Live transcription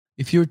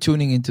If you're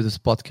tuning into this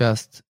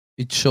podcast,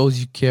 it shows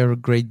you care a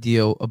great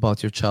deal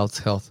about your child's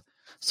health.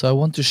 So I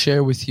want to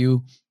share with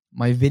you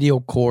my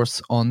video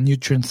course on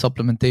nutrient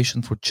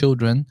supplementation for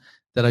children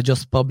that I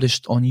just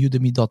published on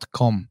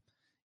udemy.com.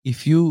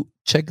 If you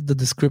check the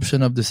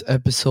description of this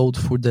episode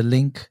for the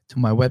link to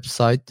my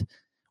website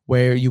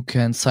where you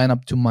can sign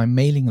up to my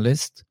mailing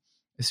list,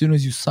 as soon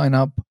as you sign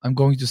up, I'm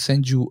going to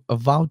send you a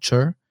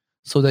voucher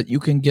so that you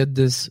can get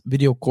this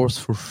video course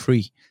for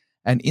free.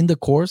 And in the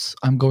course,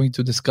 I'm going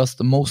to discuss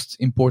the most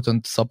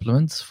important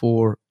supplements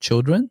for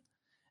children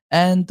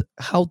and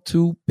how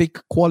to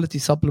pick quality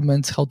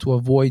supplements, how to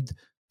avoid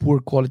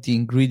poor quality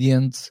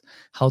ingredients,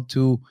 how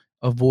to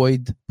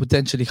avoid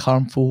potentially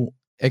harmful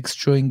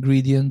extra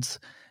ingredients,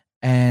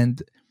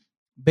 and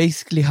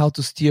basically how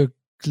to steer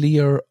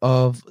clear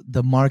of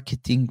the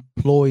marketing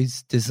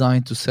ploys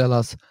designed to sell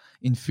us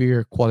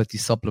inferior quality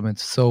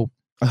supplements. So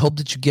I hope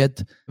that you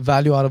get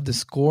value out of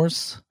this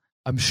course.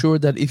 I'm sure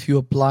that if you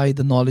apply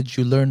the knowledge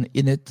you learn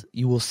in it,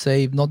 you will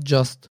save not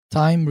just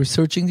time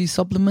researching these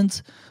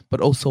supplements, but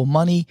also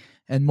money.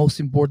 And most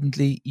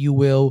importantly, you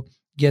will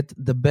get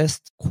the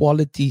best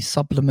quality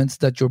supplements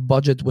that your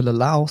budget will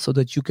allow so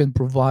that you can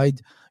provide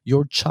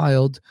your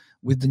child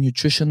with the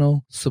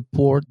nutritional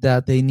support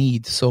that they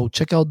need. So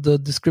check out the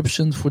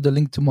description for the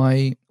link to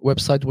my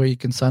website where you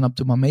can sign up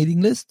to my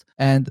mailing list.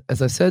 And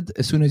as I said,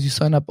 as soon as you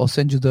sign up, I'll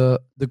send you the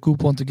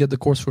coupon to get the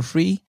course for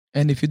free.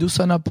 And if you do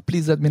sign up,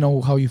 please let me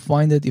know how you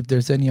find it. If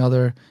there's any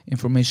other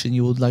information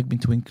you would like me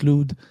to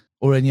include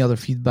or any other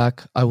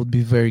feedback, I would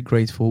be very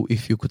grateful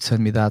if you could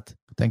send me that.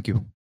 Thank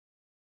you.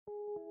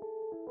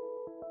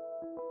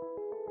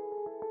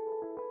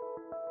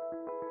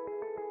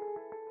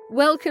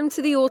 Welcome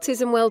to the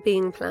Autism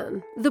Wellbeing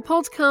Plan, the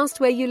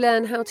podcast where you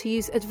learn how to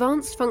use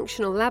advanced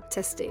functional lab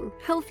testing,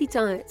 healthy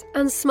diet,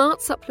 and smart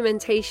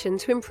supplementation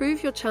to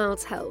improve your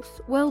child's health,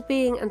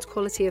 well-being, and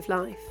quality of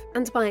life,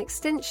 and by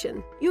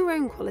extension, your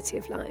own quality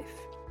of life.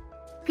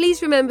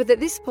 Please remember that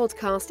this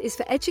podcast is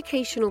for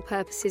educational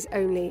purposes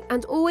only,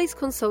 and always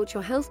consult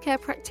your healthcare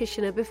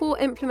practitioner before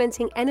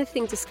implementing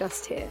anything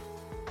discussed here.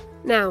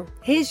 Now,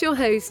 here's your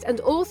host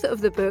and author of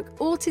the book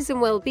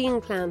Autism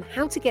Wellbeing Plan: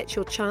 How to Get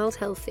Your Child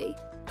Healthy,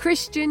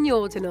 Christian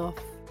Yordanov.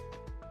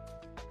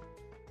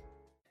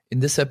 In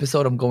this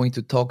episode, I'm going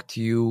to talk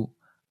to you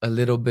a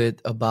little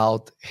bit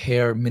about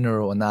hair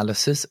mineral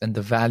analysis and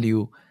the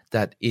value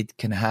that it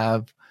can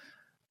have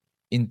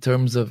in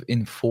terms of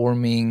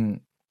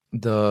informing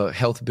the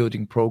health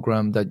building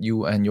program that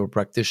you and your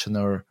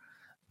practitioner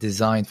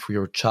designed for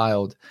your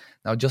child.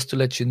 Now, just to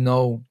let you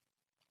know,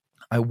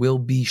 I will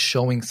be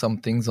showing some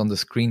things on the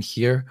screen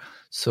here.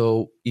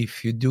 So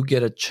if you do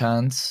get a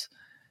chance,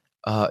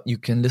 you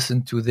can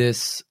listen to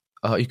this.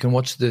 You can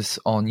watch this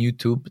on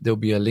YouTube. There'll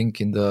be a link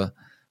in the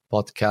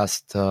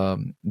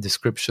podcast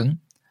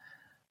description.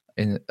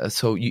 And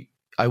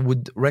I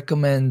would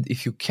recommend,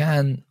 if you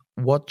can,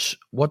 watch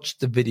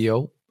the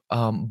video,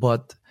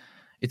 but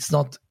it's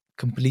not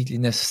completely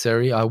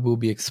necessary. I will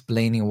be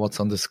explaining what's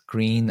on the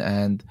screen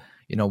and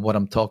what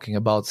I'm talking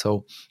about.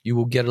 So you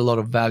will get a lot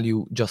of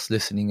value just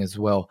listening as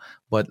well.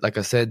 But like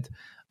I said,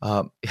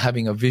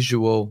 having a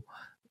visual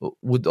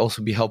would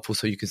also be helpful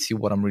so you can see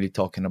what I'm really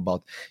talking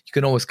about. You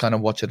can always kind of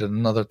watch it at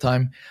another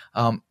time.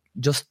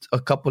 Just a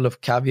couple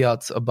of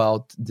caveats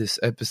about this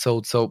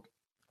episode. So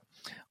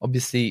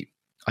obviously,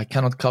 I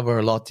cannot cover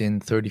a lot in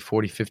 30,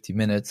 40, 50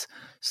 minutes.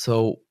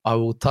 So I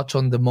will touch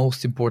on the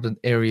most important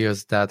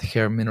areas that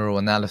hair mineral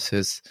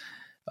analysis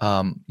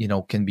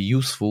can be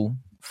useful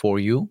for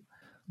you.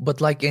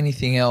 But like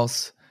anything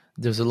else,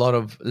 there's a lot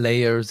of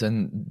layers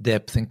and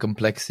depth and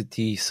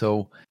complexity.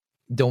 So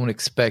don't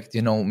expect,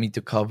 me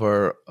to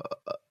cover,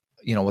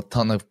 a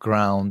ton of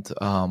ground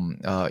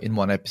in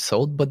one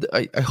episode. But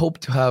I hope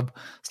to have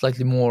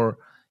slightly more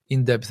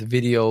in-depth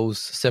videos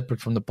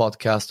separate from the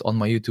podcast on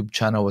my YouTube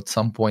channel at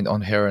some point on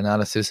hair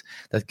analysis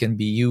that can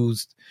be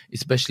used,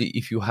 especially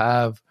if you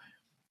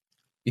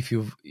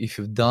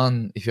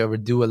ever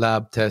do a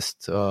lab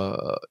test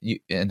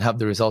and have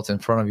the results in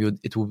front of you.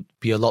 It will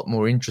be a lot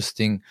more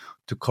interesting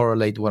to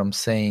correlate what I'm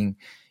saying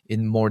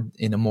in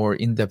a more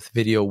in-depth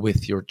video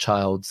with your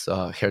child's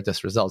hair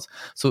test results.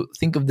 So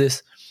think of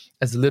this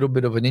as a little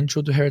bit of an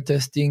intro to hair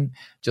testing,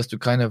 just to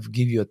kind of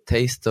give you a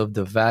taste of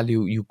the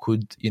value you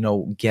could,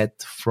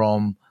 get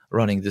from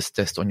running this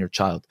test on your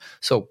child.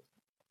 So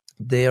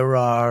there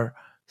are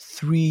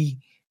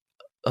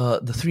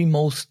the three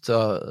most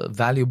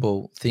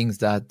valuable things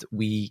that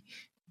we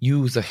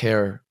use a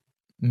hair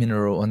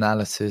mineral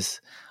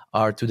analysis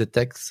are to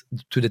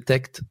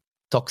detect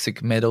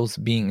toxic metals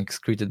being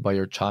excreted by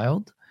your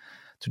child,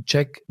 to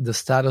check the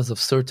status of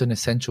certain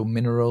essential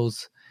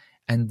minerals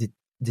and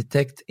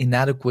detect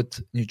inadequate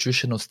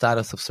nutritional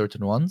status of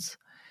certain ones,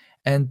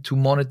 and to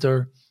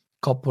monitor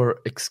copper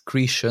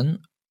excretion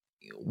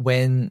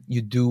when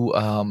you do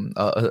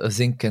a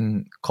zinc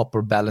and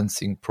copper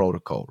balancing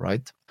protocol,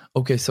 right?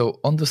 Okay, so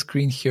on the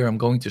screen here, I'm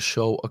going to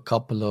show a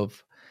couple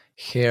of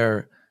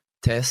hair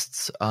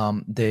tests.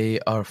 They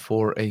are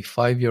for a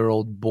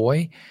 5-year-old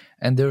boy,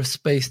 and they're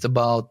spaced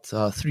about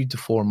 3 to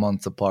 4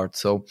 months apart.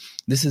 So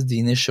this is the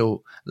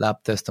initial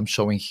lab test I'm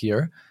showing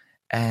here.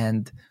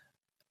 And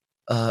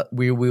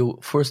we will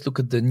first look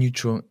at the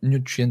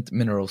nutrient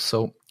minerals.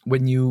 So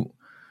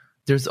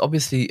there's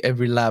obviously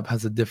every lab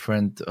has a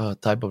different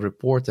type of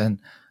report, and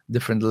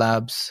different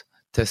labs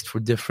test for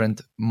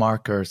different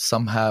markers.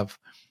 Some have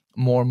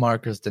more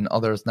markers than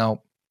others.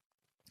 Now,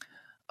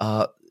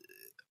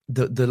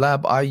 the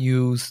lab I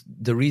use,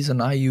 the reason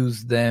I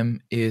use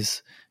them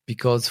is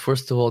because,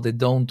 first of all, they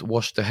don't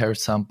wash the hair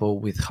sample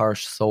with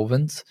harsh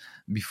solvents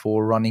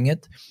before running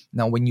it.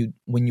 Now, when you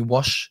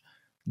wash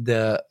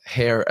the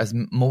hair, as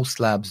most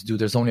labs do,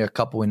 there's only a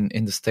couple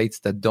in the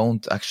States that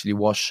don't actually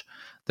wash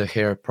the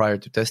hair prior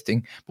to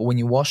testing. But when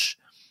you wash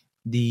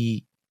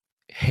the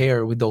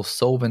hair with those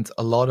solvents,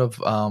 a lot of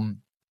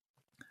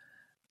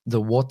the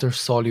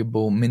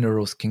water-soluble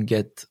minerals can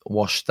get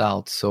washed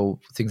out. So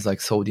things like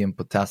sodium,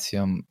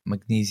 potassium,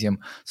 magnesium.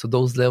 So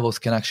those levels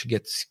can actually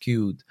get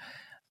skewed.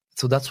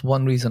 So that's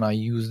one reason I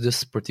use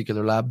this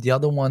particular lab. The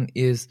other one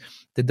is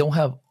they don't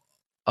have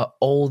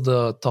all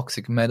the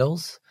toxic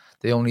metals.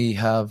 They only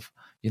have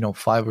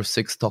 5 or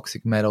 6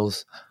 toxic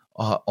metals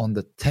on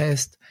the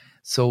test.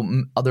 So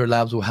other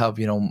labs will have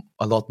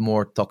a lot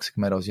more toxic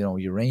metals,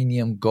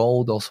 uranium,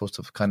 gold, all sorts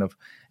of kind of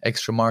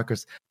extra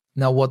markers.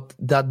 Now, what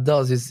that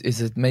does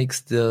is it makes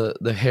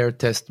the hair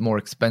test more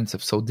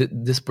expensive. So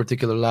this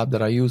particular lab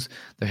that I use,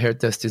 the hair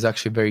test is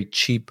actually very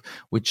cheap,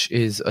 which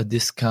is a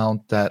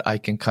discount that I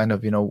can kind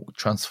of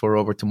transfer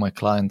over to my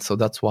clients. So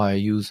that's why I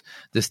use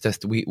this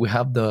test. We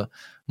have the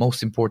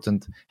most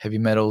important heavy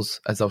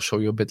metals, as I'll show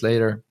you a bit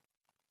later: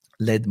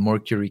 lead,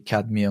 mercury,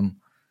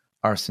 cadmium,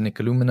 arsenic,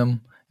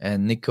 aluminum,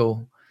 and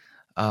nickel.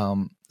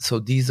 So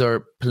these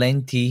are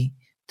plenty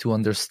to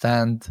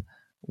understand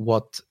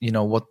what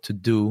to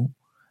do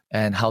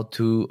and how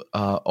to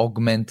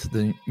augment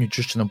the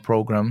nutritional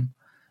program,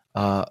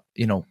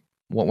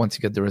 once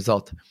you get the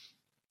result.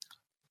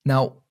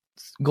 Now,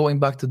 going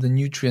back to the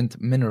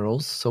nutrient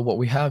minerals, so what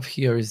we have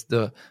here is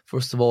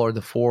first of all, are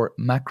the 4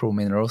 macro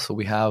minerals. So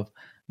we have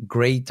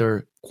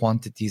greater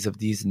quantities of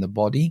these in the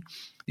body.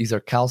 These are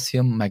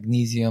calcium,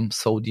 magnesium,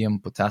 sodium,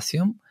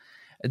 potassium.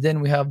 And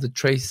then we have the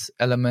trace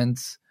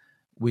elements,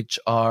 which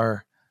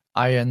are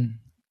iron,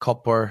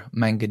 copper,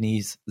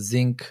 manganese,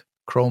 zinc,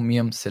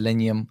 chromium,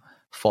 selenium,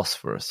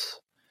 phosphorus.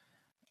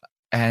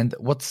 And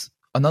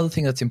another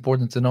thing that's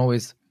important to know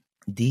is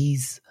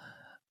these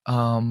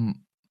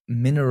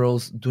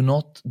minerals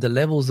the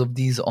levels of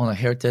these on a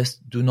hair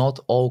test do not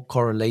all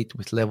correlate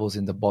with levels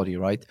in the body,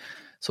 right?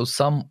 So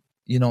some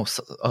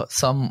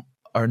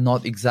are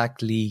not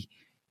exactly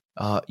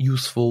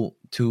useful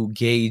to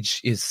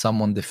gauge is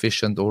someone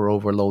deficient or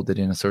overloaded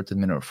in a certain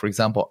mineral. For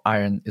example,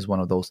 iron is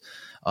one of those.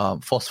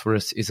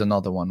 Phosphorus is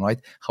another one, right?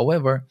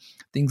 However,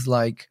 things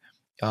like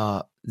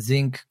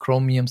zinc,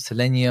 chromium,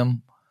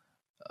 selenium,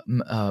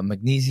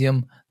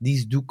 magnesium,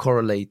 these do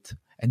correlate,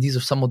 and these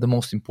are some of the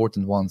most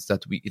important ones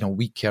that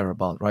we care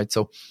about, right?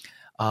 So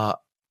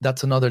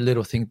that's another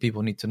little thing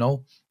people need to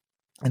know.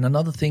 And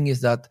another thing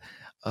is that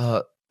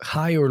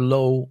high or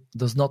low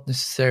does not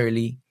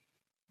necessarily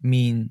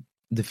mean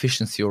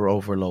deficiency or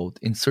overload.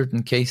 In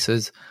certain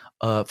cases,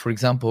 for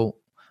example,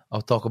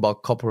 I'll talk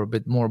about copper a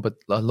bit more, but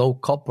a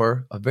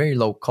very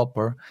low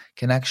copper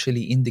can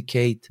actually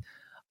indicate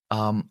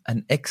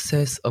an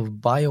excess of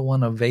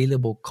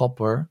biounavailable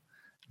copper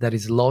that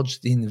is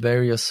lodged in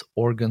various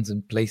organs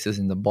and places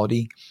in the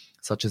body,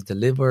 such as the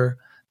liver,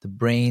 the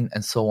brain,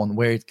 and so on,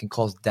 where it can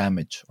cause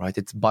damage, right?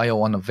 It's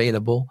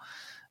biounavailable,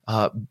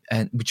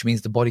 and which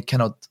means the body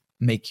cannot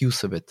make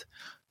use of it.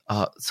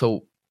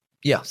 So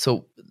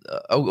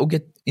I'll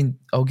get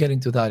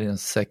into that in a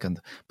second.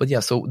 But yeah,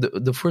 so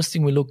the first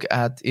thing we look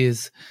at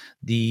is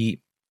the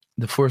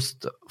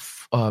first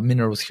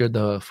minerals here,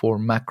 the 4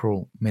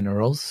 macro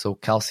minerals, so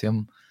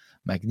calcium,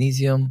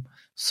 magnesium,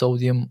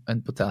 sodium,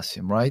 and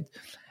potassium, right?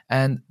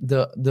 And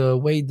the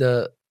way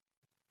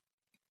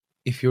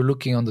if you're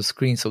looking on the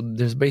screen, so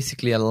there's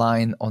basically a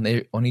line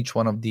on each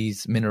one of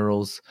these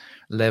minerals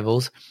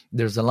levels.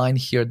 There's a line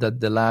here that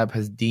the lab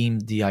has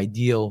deemed the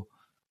ideal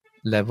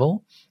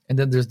level, and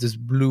then there's this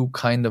blue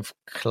kind of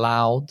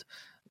cloud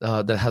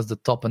that has the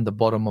top and the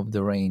bottom of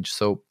the range.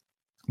 So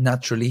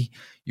naturally,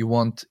 you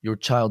want your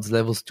child's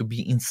levels to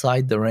be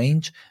inside the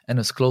range and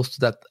as close to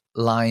that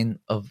line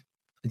of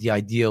the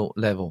ideal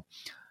level.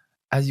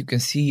 As you can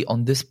see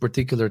on this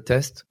particular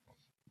test,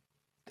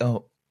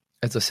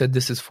 as I said,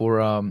 this is for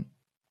a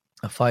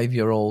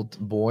 5-year-old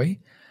boy.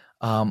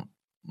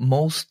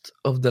 Most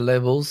of the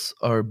levels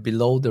are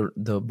below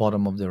the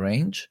bottom of the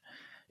range,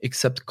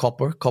 except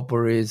copper.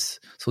 Copper is,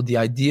 so the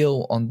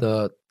ideal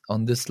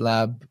on this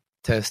lab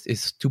test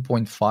is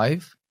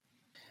 2.5,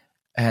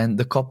 and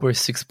the copper is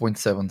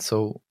 6.7,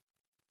 so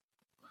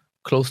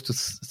close to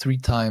 3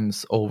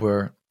 times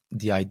over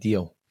the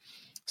ideal.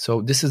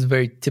 So this is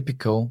very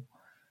typical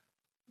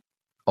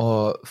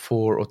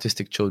for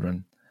autistic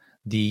children.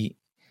 The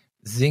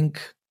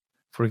zinc,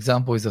 for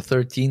example, is a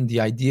 13.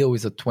 The ideal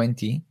is a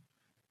 20.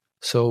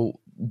 So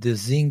the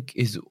zinc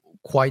is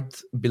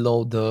quite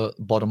below the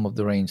bottom of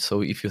the range.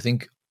 So if you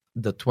think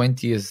the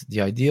 20 is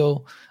the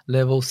ideal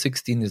level,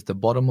 16 is the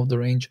bottom of the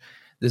range,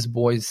 this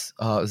boy's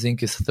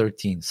zinc is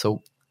 13.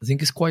 So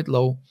zinc is quite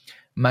low.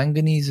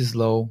 Manganese is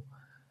low.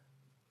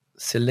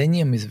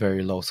 Selenium is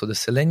very low. So the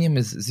selenium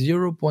is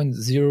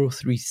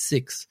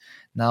 0.036.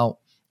 Now,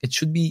 it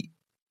should be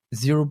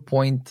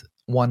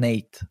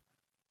 0.18.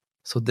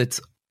 So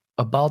that's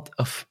about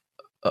a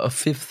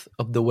fifth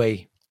of the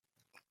way,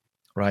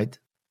 right?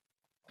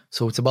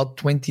 So it's about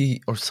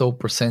 20 or so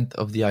 %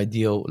 of the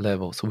ideal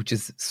level, so which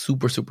is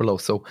super, super low.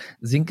 So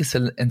zinc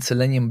and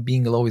selenium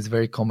being low is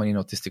very common in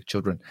autistic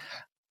children.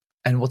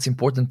 And what's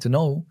important to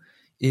know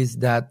is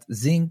that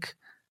zinc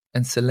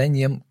and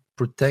selenium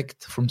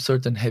protect from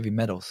certain heavy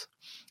metals.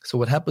 So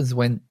what happens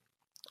when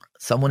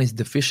someone is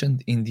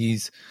deficient in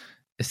these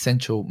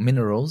essential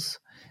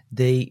minerals,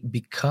 they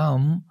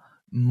become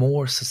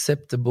more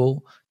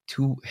susceptible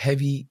to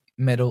heavy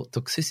metal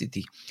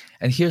toxicity.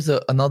 And here's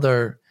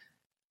another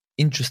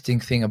interesting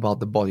thing about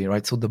the body,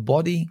 right? So the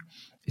body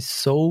is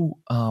so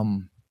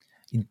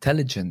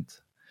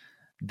intelligent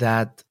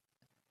that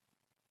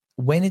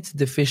when it's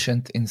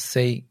deficient in,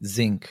 say,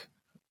 zinc,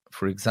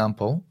 for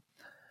example,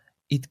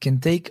 it can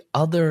take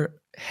other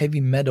heavy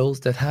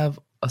metals that have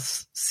a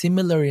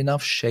similar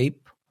enough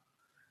shape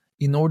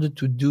in order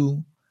to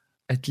do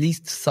at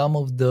least some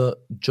of the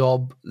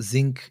job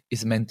zinc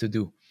is meant to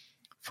do.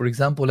 For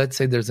example, let's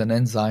say there's an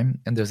enzyme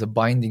and there's a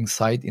binding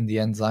site in the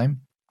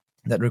enzyme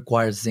that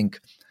requires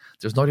zinc.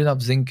 There's not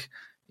enough zinc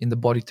in the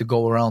body to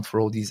go around for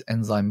all these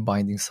enzyme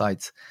binding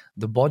sites.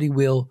 The body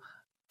will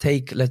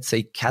take, let's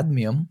say,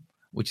 cadmium,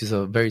 which is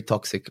a very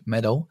toxic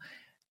metal,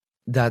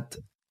 that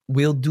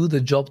will do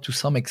the job to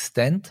some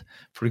extent.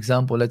 For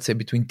example, let's say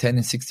between 10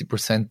 and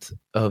 60%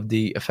 of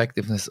the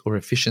effectiveness or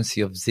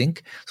efficiency of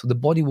zinc. So the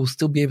body will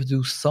still be able to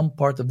do some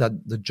part of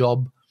the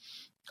job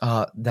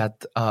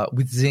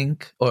with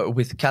zinc or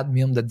with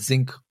cadmium that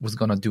zinc was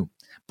going to do.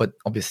 But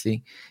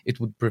obviously, it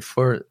would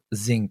prefer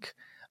zinc.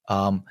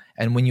 And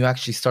when you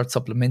actually start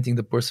supplementing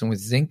the person with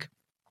zinc,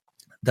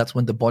 that's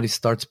when the body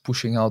starts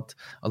pushing out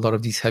a lot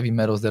of these heavy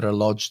metals that are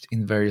lodged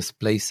in various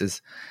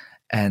places.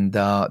 And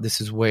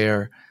this is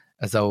where,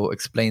 as I will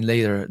explain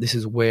later, this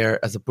is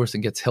where, as a person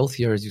gets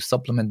healthier, as you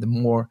supplement them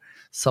more,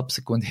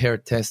 subsequent hair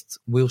tests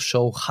will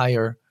show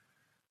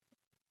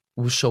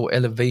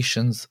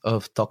elevations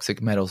of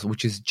toxic metals,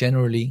 which is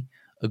generally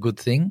a good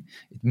thing.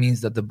 It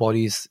means that the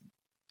body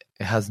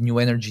has new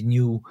energy,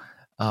 new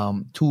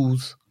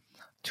tools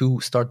to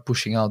start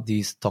pushing out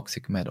these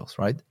toxic metals,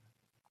 right?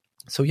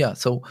 So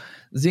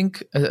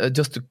zinc,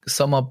 just to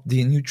sum up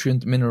the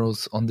nutrient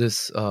minerals on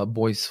this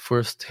boy's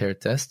first hair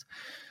test: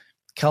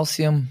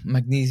 calcium,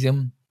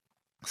 magnesium,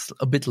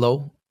 a bit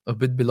low, a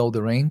bit below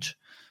the range.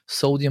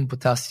 Sodium,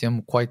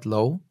 potassium, quite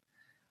low.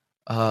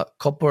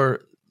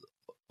 Copper,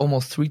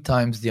 almost 3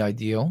 times the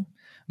ideal.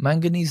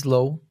 Manganese,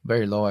 low,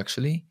 very low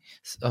actually.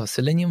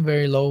 Selenium,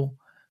 very low.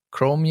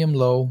 Chromium,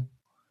 low.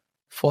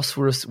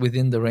 Phosphorus,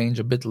 within the range,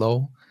 a bit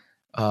low,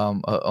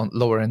 on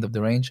lower end of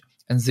the range.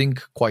 And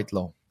zinc, quite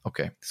low.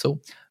 Okay,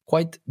 so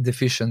quite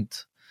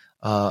deficient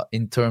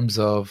in terms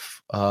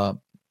of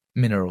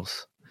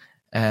minerals.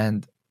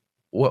 And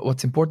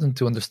what's important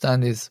to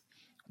understand is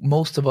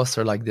most of us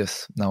are like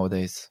this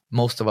nowadays.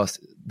 Most of us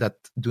that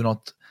do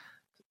not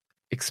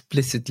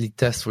explicitly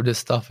test for this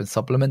stuff and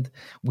supplement,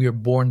 we are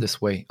born this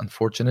way,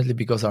 unfortunately,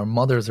 because our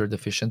mothers are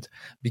deficient,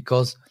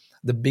 because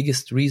the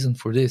biggest reason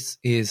for this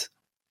is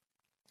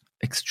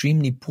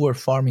extremely poor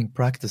farming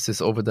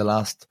practices over the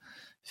last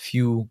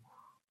few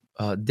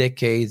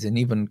decades and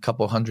even a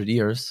couple hundred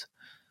years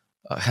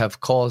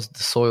have caused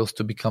the soils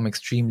to become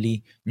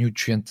extremely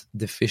nutrient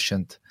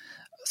deficient.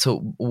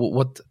 So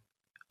what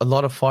a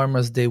lot of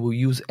farmers, they will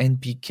use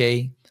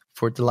NPK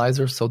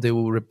fertilizer, so they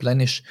will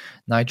replenish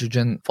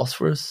nitrogen,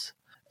 phosphorus,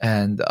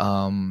 and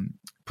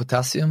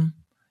potassium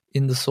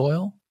in the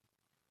soil,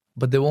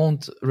 but they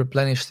won't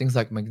replenish things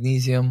like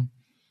magnesium,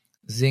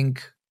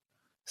 zinc,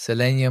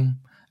 selenium,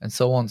 and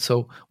so on.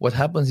 So what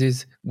happens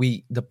is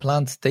the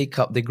plants they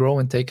grow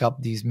and take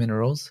up these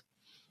minerals,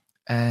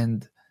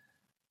 and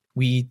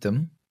we eat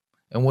them.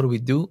 And what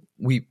do?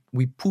 We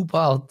poop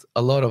out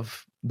a lot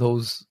of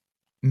those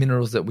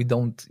minerals that we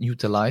don't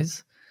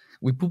utilize.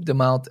 We poop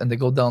them out and they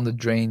go down the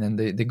drain and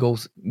they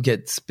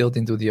get spilled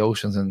into the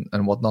oceans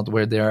and whatnot,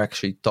 where they are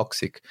actually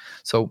toxic.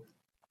 So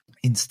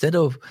instead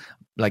of,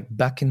 like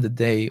back in the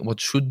day,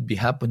 what should be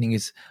happening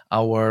is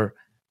our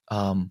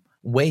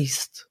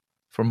waste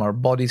from our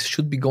bodies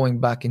should be going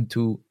back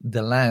into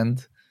the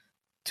land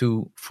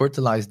to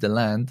fertilize the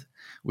land.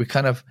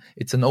 Instead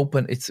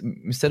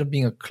of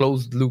being a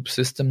closed loop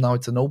system, now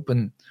it's an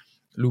open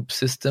loop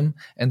system,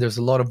 and there's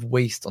a lot of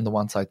waste on the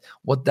one side.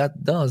 What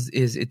that does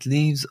is it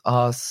leaves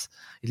our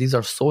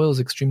soils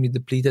extremely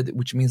depleted,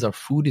 which means our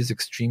food is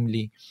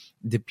extremely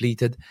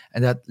depleted,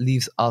 and that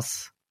leaves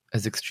us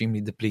as extremely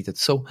depleted.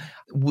 So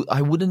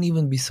I wouldn't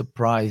even be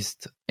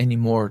surprised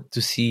anymore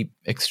to see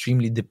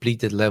extremely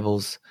depleted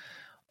levels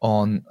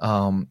on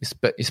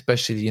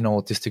especially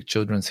autistic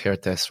children's hair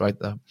tests, right?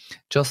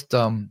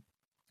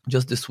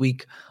 Just this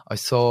week, I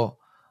saw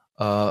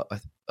a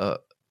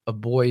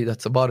boy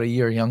that's about a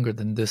year younger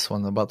than this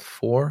one, about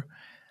 4.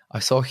 I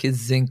saw his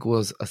zinc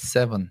was a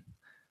 7,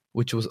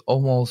 which was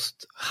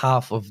almost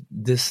half of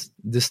this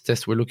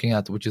test we're looking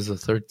at, which is a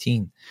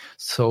 13.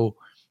 So,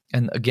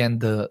 and again,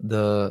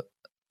 the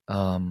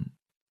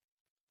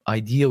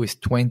ideal is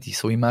 20.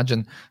 So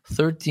imagine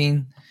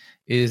 13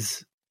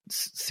 is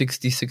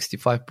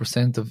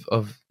 65%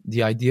 of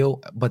the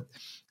ideal, but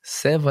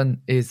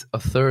 7 is a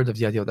third of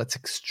the ideal. That's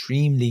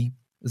extremely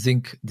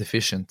zinc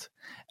deficient.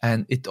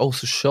 And it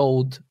also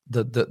showed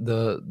that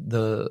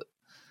the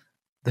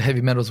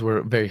heavy metals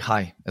were very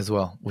high as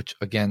well, which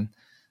again,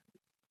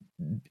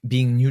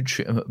 being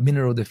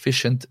mineral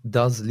deficient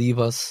does leave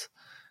us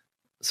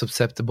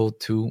susceptible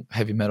to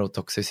heavy metal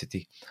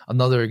toxicity.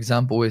 Another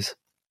example is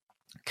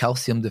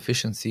calcium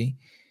deficiency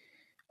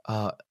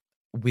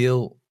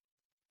will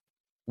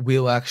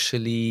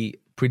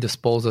actually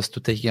predispose us to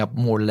taking up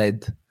more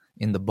lead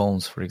in the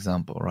bones, for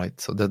example,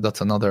 right? So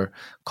that's another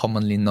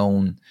commonly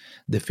known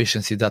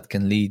deficiency that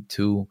can lead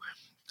to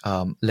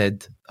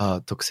lead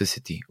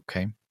toxicity,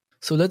 okay?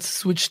 So let's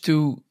switch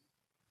to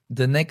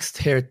the next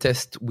hair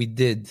test we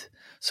did.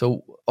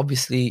 So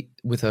obviously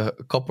with a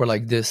copper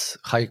like this,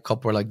 high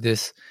copper like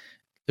this,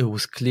 it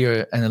was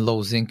clear, and a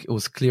low zinc, it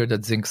was clear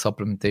that zinc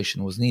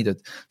supplementation was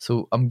needed.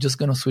 So I'm just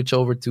going to switch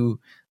over to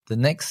the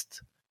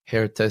next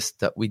hair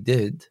test that we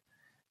did.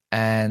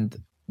 And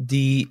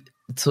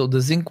so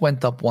the zinc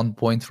went up 1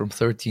 point from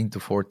 13 to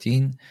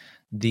 14.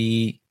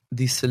 The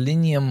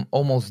selenium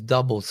almost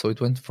doubled. So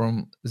it went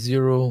from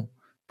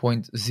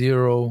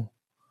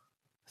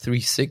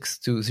 0.036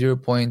 to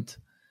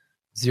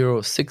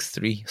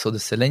 0.063. So the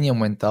selenium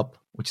went up,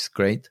 which is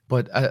great.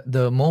 But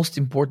the most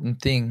important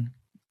thing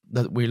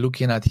that we're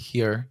looking at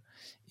here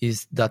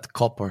is that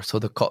copper. So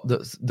the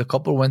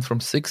copper went from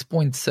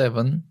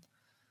 6.7,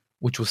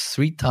 which was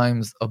 3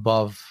 times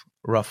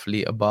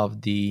roughly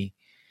above the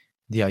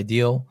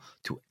ideal,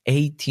 to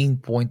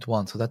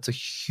 18.1. So that's a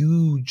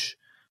huge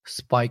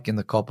spike in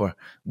the copper,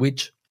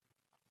 which,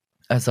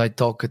 as I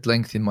talk at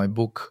length in my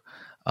book,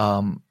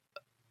 and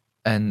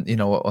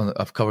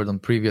I've covered on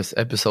previous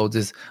episodes,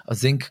 is a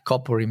zinc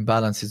copper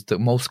imbalance is the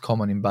most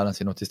common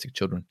imbalance in autistic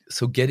children.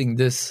 So getting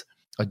this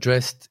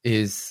addressed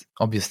is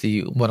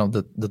obviously one of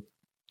the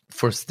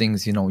first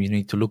things you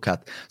need to look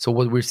at. So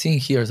what we're seeing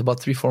here is about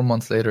 3-4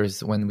 months later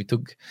is when we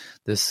took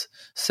this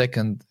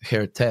second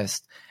hair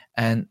test,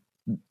 and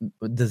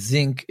the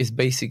zinc is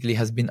basically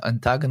has been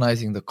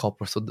antagonizing the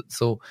copper.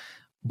 So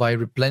by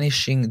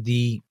replenishing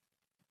the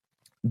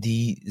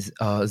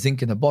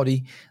zinc in the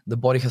body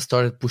has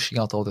started pushing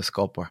out all this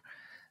copper.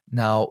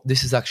 Now,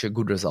 this is actually a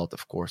good result,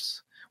 of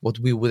course. What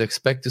we would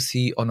expect to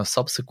see on a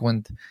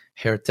subsequent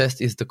hair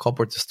test is the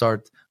copper to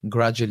start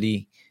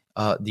gradually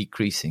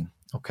decreasing.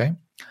 Okay,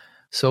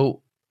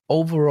 so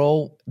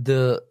overall,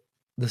 the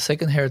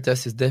second hair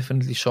test is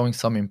definitely showing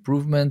some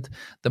improvement.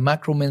 The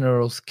macro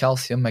minerals,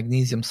 calcium,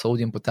 magnesium,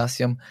 sodium,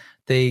 potassium,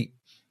 they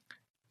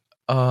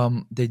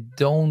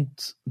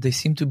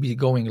seem to be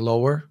going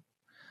lower,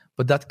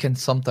 but that can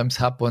sometimes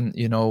happen,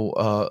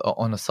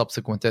 on a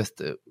subsequent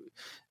test.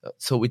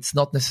 So it's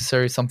not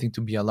necessarily something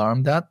to be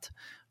alarmed at,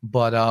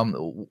 but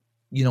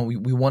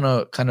we want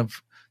to kind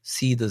of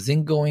see the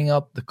zinc going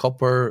up, the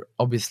copper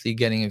obviously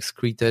getting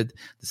excreted,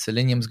 the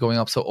selenium's going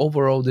up. So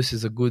overall, this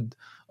is a good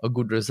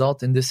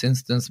result. In this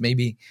instance,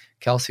 maybe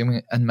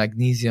calcium and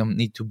magnesium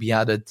need to be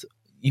added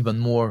even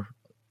more,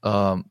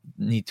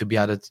 need to be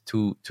added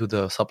to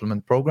the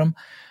supplement program.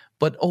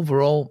 But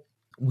overall,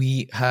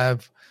 we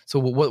have, so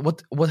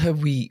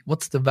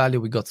what's the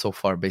value we got so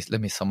far? Let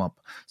me sum up.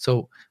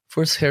 So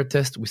first hair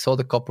test, we saw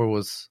the copper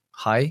was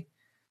high.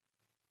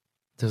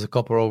 There's a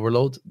copper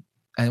overload,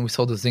 and we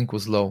saw the zinc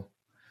was low.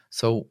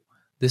 So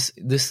this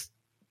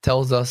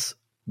tells us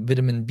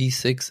vitamin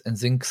B6 and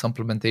zinc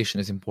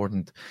supplementation is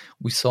important.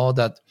 We saw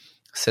that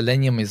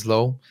selenium is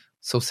low,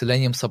 so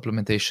selenium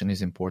supplementation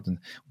is important.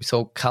 We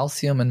saw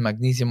calcium and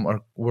magnesium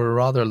were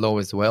rather low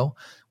as well,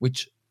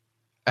 which,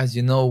 as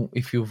you know,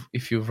 if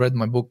you've read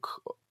my book,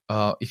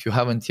 if you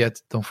haven't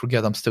yet, don't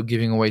forget I'm still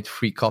giving away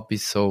free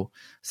copies. So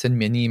send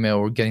me an email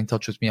or get in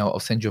touch with me. I'll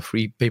send you a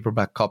free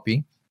paperback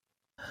copy.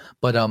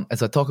 But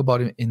as I talk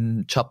about it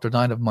in chapter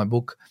 9 of my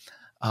book,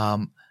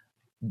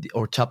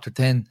 or chapter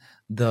 10,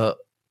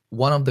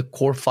 one of the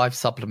core 5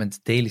 supplements,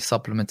 daily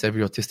supplements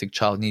every autistic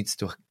child needs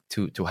to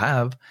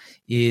have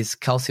is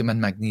calcium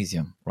and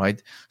magnesium,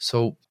 right?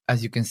 So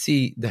as you can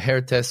see, the hair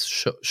test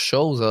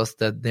shows us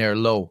that they're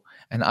low.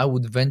 And I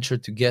would venture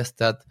to guess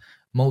that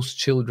most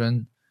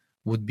children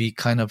would be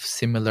kind of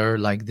similar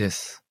like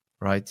this,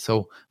 right?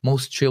 So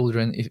most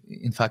children,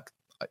 in fact,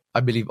 I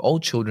believe all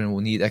children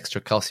will need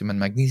extra calcium and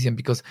magnesium,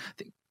 because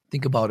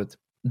think about it.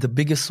 The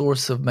biggest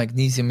source of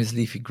magnesium is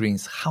leafy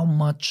greens. How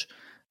much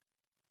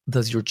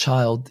does your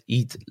child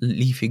eat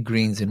leafy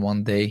greens in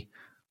one day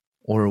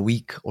or a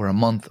week or a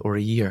month or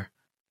a year?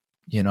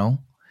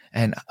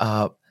 And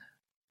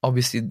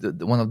obviously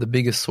one of the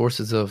biggest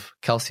sources of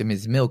calcium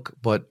is milk,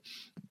 but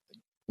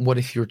what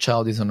if your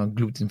child is on a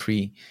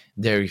gluten-free,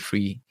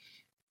 dairy-free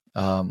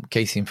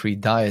casein-free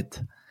diet,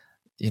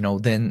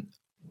 then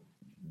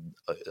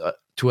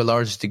to a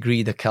large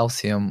degree the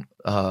calcium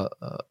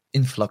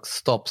influx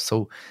stops.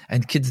 So,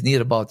 and kids need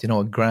about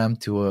a gram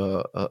to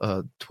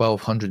a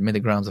 1,200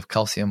 milligrams of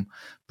calcium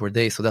per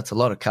day. So that's a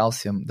lot of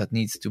calcium that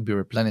needs to be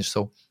replenished.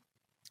 So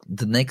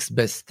the next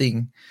best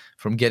thing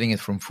from getting it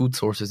from food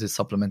sources is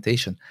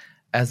supplementation.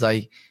 As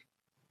I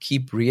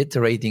keep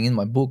reiterating in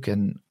my book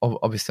and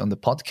obviously on the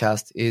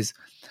podcast, is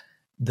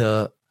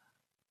our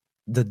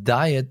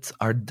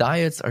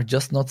diets are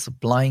just not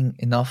supplying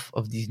enough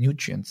of these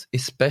nutrients,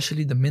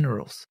 especially the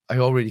minerals. I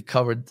already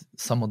covered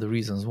some of the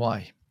reasons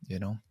why,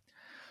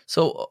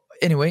 So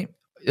anyway,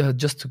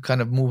 just to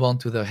kind of move on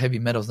to the heavy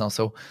metals now.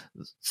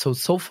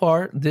 So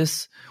far,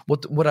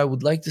 what I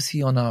would like to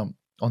see on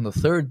the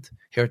third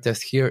hair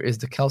test here is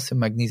the calcium,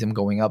 magnesium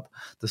going up,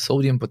 the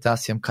sodium,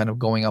 potassium kind of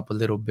going up a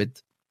little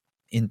bit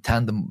in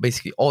tandem.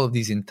 Basically, all of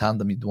these in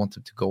tandem, you'd want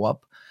them to go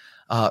up.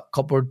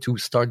 Copper to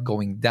start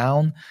going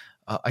down.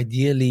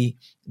 Ideally,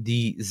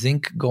 the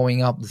zinc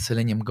going up, the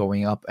selenium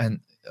going up,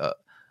 and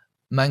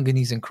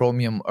manganese and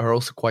chromium are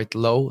also quite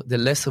low. They're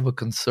less of a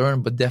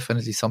concern, but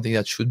definitely something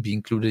that should be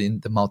included in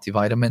the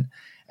multivitamin.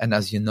 And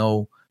as you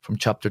know from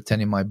chapter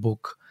 10 in my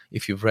book,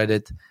 if you've read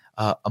it,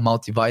 a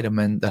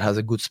multivitamin that has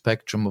a good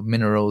spectrum of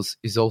minerals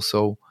is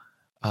also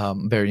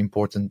very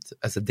important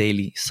as a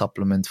daily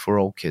supplement for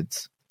all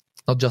kids.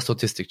 Not just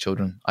autistic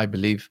children, I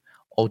believe,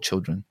 all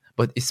children,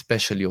 but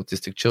especially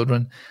autistic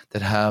children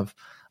that have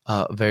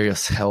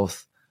various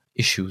health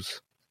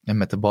issues and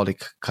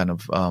metabolic kind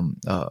of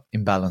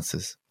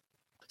imbalances.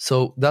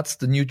 So that's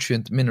the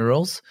nutrient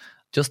minerals.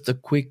 Just a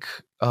quick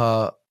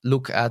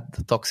look at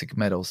the toxic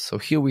metals. So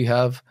here we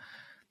have,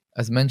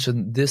 as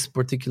mentioned, this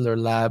particular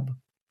lab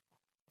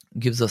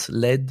gives us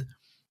lead,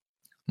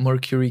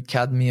 mercury,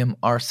 cadmium,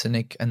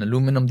 arsenic, and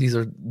aluminum. These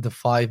are the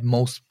 5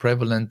 most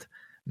prevalent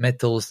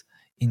metals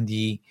in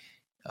the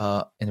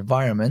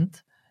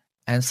environment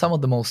and some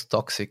of the most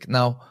toxic.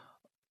 Now,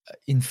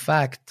 in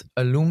fact,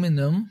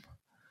 aluminum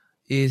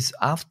is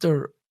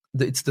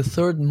it's the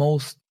third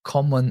most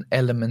common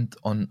element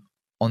on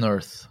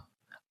Earth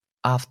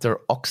after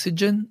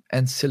oxygen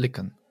and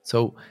silicon.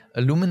 So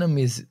aluminum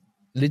is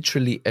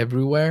literally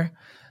everywhere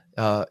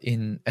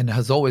and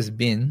has always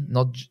been.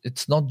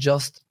 It's not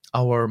just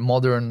our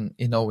modern,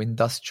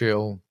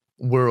 industrial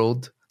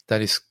world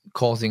that is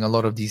causing a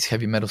lot of these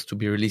heavy metals to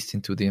be released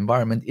into the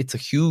environment. It's a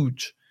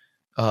huge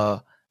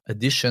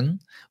addition,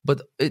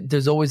 but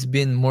there's always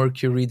been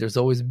mercury, there's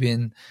always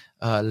been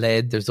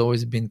lead, there's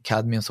always been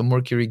cadmium. So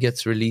mercury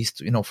gets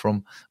released,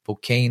 from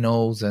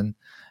volcanoes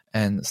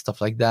and stuff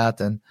like that,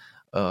 and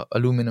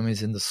aluminum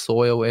is in the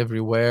soil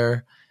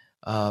everywhere.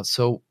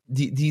 So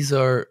these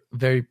are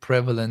very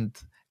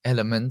prevalent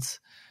elements,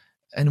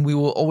 and we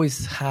will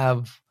always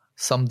have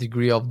some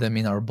degree of them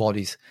in our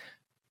bodies.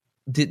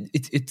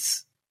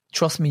 It's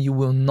trust me, you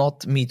will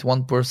not meet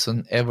one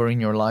person ever in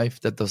your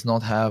life that does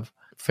not have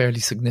fairly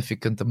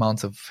significant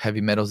amounts of heavy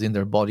metals in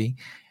their body.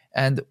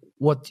 And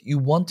what you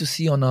want to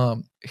see on a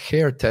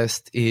hair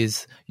test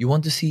is you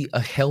want to see a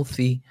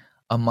healthy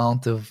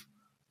amount of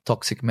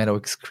toxic metal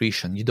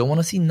excretion. You don't want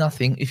to see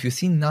nothing. If you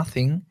see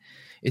nothing,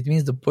 it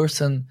means the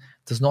person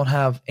does not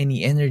have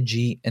any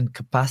energy and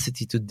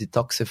capacity to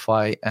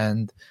detoxify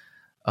and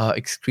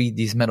excrete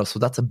these metals. So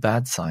that's a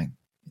bad sign,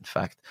 in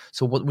fact.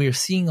 So what we're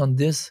seeing on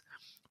this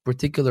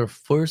particular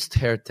first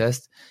hair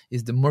test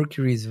is the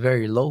mercury is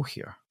very low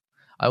here.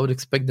 I would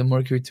expect the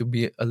mercury to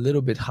be a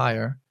little bit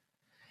higher.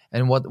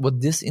 And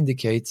what this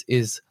indicates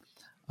is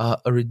a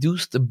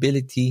reduced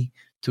ability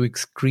to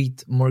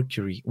excrete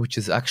mercury, which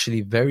is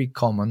actually very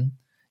common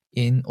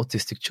in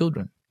autistic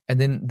children. And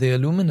then the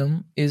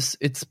aluminum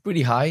it's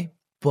pretty high,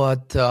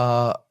 but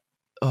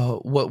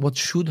what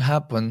should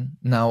happen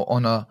now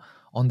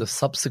on the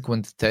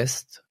subsequent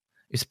test,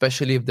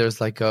 especially if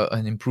there's like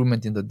an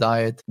improvement in the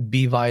diet,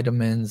 B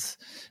vitamins,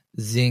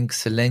 zinc,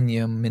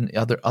 selenium,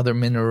 other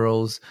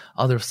minerals,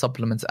 other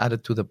supplements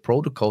added to the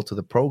protocol, to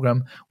the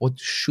program, what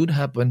should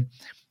happen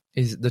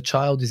is the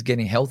child is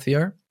getting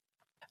healthier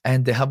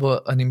and they have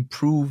an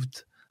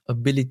improved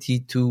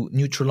ability to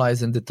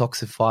neutralize and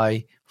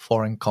detoxify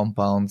foreign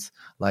compounds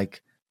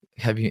like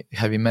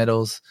heavy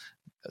metals,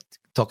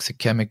 toxic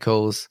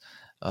chemicals,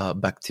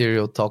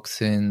 bacterial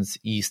toxins,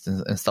 yeast,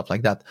 and stuff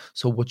like that.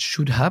 So what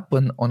should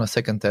happen on a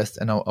second test,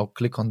 and I'll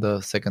click on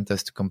the second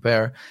test to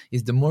compare,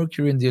 is the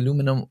mercury and the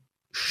aluminum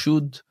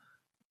should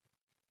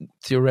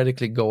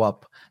theoretically go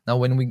up. Now,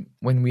 when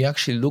we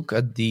actually look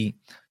at the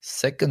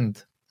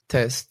second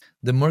test,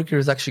 the mercury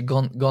has actually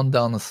gone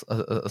down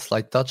a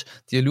slight touch.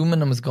 The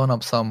aluminum has gone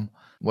up some,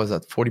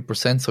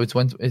 40%? So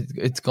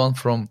it's gone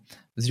from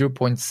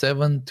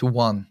 0.7 to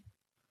 1.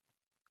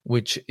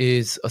 Which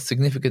is a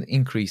significant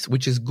increase,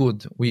 which is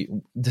good.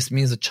 This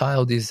means the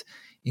child is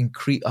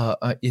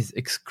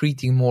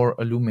excreting more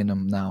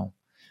aluminum now.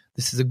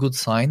 This is a good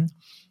sign.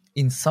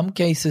 In some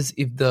cases,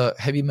 if the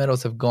heavy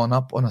metals have gone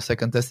up on a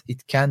second test,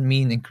 it can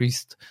mean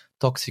increased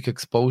toxic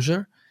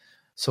exposure.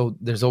 So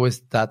there's always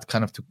that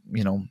kind of to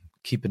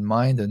keep in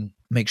mind. And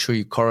make sure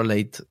you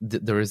correlate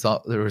the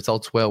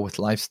results well with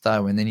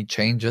lifestyle and any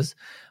changes.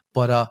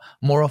 But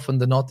more often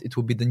than not, it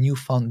will be the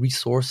newfound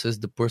resources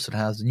the person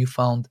has, the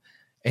newfound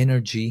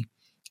energy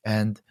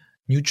and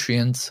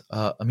nutrients,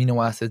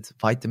 amino acids,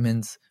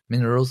 vitamins,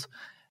 minerals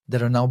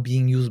that are now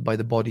being used by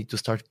the body to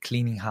start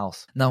cleaning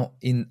house. Now,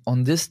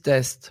 on this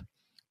test,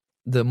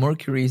 the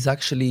mercury is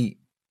actually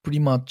pretty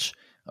much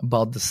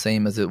about the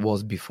same as it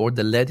was before.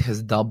 The lead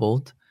has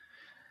doubled.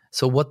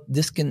 So what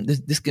this can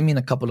mean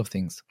a couple of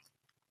things.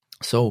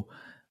 So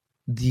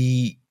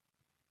the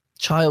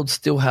child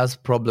still has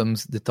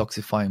problems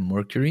detoxifying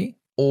mercury,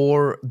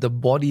 or the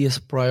body is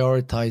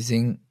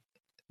prioritizing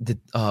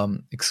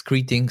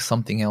excreting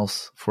something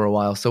else for a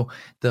while. So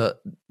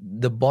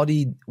the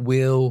body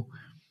will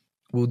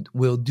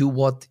do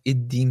what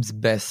it deems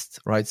best,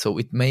 right? So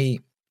it may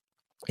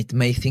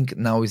think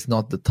now is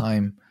not the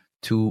time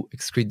to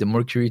excrete the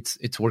mercury.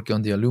 It's working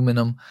on the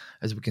aluminum.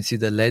 As we can see,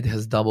 the lead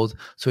has doubled.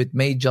 So it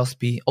may just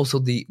be also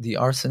the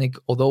arsenic,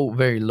 although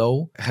very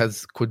low,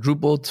 has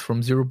quadrupled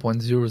from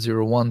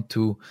 0.001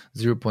 to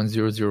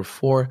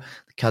 0.004.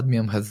 The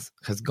cadmium has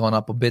gone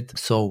up a bit.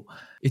 So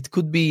it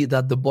could be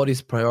that the body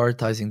is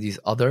prioritizing these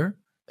other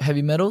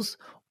heavy metals,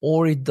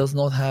 or it does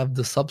not have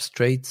the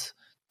substrates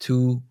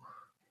to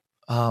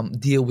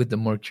deal with the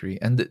mercury.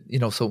 And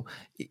so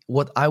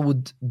what I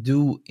would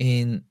do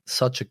in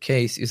such a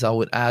case is I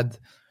would add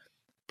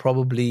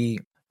probably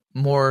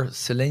more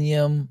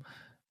selenium,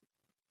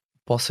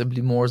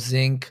 possibly more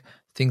zinc,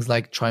 things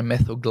like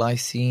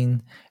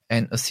trimethylglycine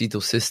and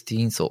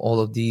acetylcysteine. So all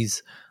of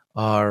these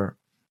are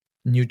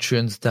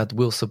nutrients that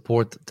will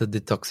support the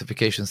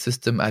detoxification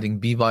system, adding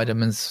B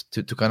vitamins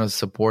to kind of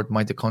support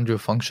mitochondrial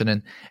function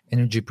and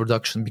energy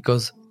production,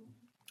 because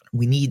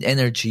we need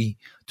energy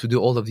to do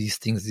all of these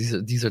things.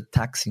 These are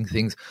taxing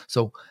things.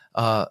 So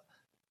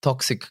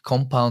toxic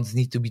compounds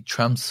need to be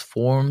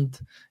transformed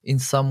in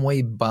some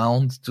way,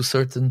 bound to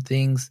certain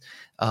things.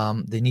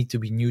 They need to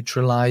be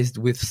neutralized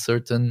with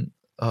certain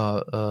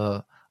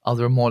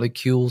other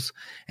molecules,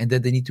 and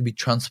then they need to be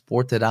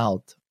transported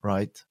out,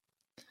 right?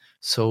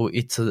 So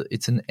it's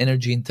an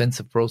energy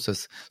intensive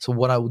process. So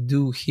what I would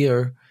do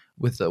here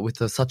with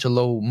such a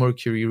low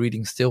mercury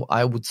reading still,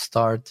 I would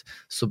start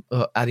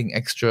adding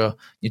extra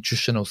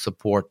nutritional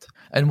support.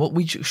 And what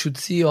we should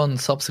see on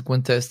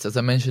subsequent tests, as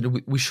I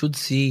mentioned, we should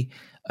see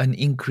an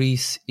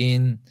increase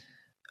in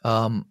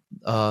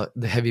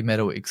the heavy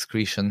metal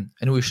excretion,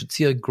 and we should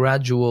see a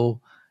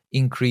gradual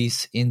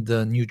increase in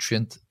the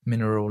nutrient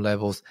mineral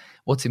levels.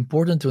 What's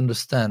important to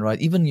understand, right?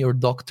 Even your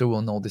doctor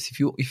will know this.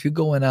 If you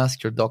go and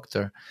ask your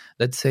doctor,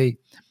 let's say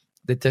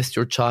they test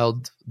your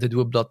child, they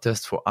do a blood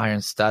test for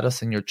iron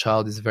status, and your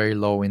child is very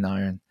low in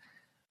iron.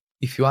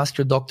 If you ask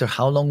your doctor,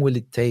 how long will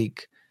it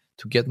take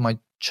to get my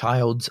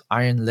child's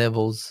iron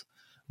levels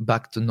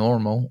back to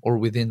normal or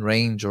within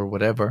range or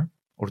whatever,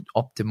 or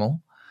optimal,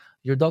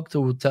 your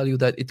doctor will tell you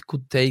that it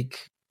could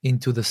take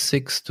into the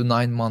 6 to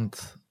 9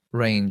 month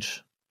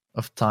range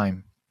of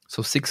time.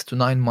 So 6 to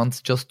 9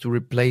 months just to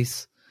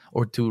replace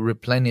or to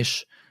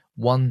replenish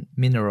one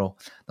mineral.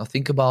 Now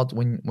think about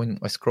when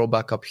I scroll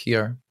back up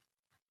here,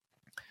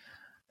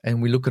 and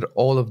we look at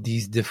all of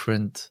these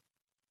different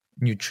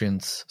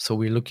nutrients. So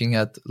we're looking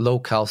at low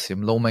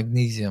calcium, low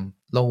magnesium,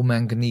 low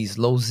manganese,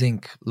 low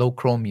zinc, low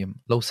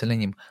chromium, low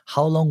selenium.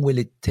 How long will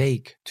it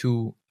take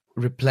to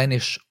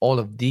replenish all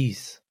of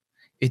these?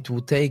 It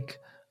will take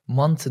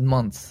months and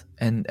months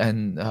and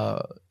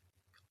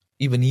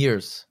even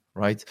years,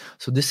 right?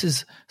 So this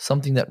is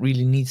something that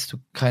really needs to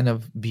kind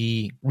of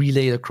be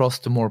relayed across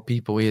to more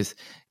people. Is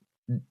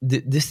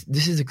this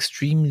is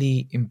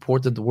extremely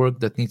important work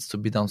that needs to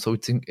be done. So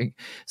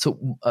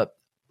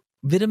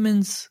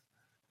vitamins,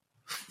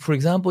 for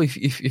example,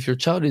 if your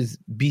child is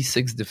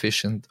B6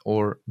 deficient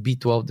or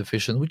B12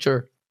 deficient, which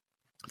are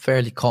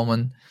fairly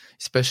common,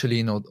 especially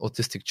in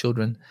autistic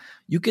children,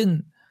 you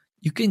can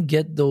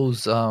get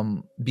those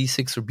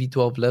B6 or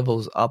B12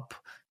 levels up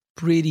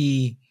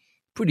pretty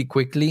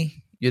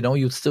quickly.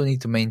 You still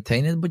need to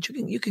maintain it, but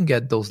you can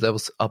get those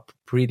levels up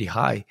pretty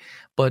high.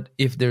 But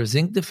if they're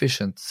zinc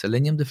deficient,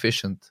 selenium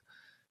deficient,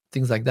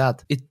 things like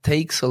that, it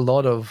takes a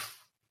lot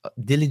of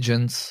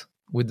diligence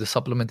with the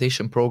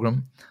supplementation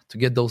program to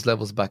get those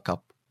levels back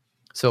up.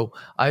 So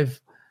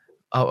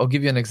I'll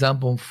give you an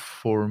example.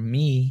 For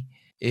me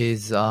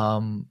is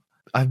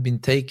I've been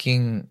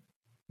taking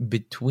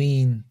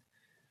between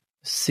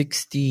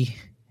 60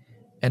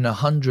 and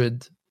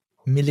 100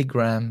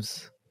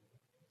 milligrams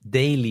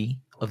daily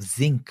of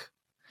zinc,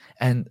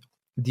 and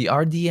the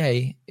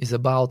RDA is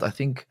about, I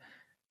think,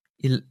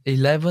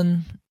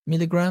 11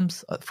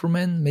 milligrams for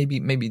men. Maybe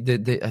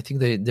I think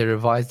they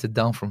revised it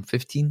down from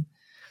 15.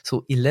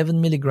 So 11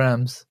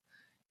 milligrams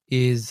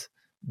is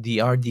the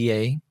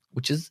RDA,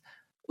 which is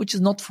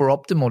not for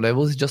optimal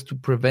levels, just to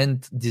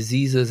prevent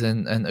diseases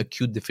and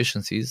acute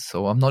deficiencies.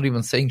 So I'm not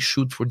even saying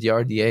shoot for the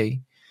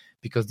RDA,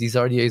 because these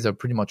RDAs are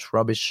pretty much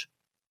rubbish.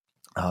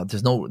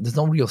 There's no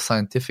real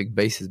scientific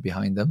basis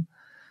behind them.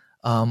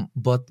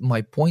 But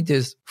my point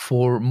is,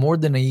 for more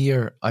than a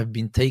year, I've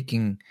been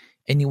taking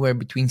anywhere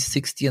between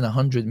 60 and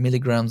 100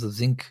 milligrams of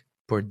zinc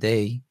per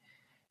day,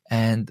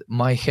 and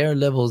my hair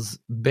levels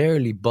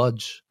barely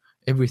budge.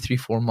 Every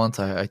 3-4 months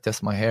I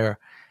test my hair,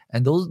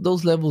 and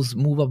those levels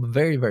move up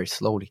very, very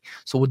slowly.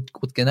 So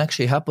what can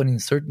actually happen in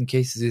certain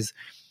cases is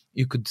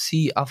you could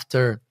see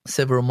after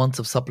several months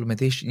of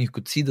supplementation, you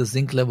could see the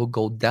zinc level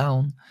go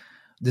down.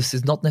 This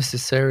is not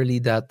necessarily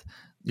that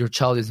your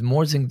child is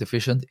more zinc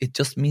deficient. It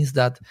just means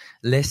that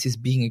less is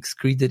being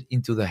excreted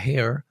into the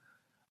hair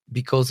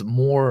because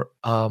more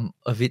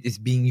of it is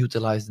being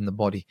utilized in the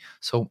body.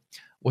 So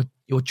what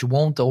you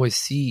won't always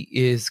see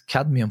is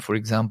cadmium, for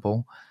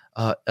example.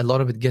 A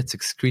lot of it gets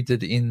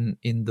excreted in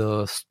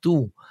the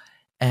stool.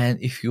 And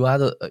if you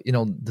add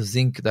the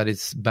zinc that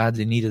is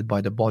badly needed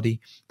by the body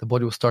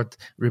will start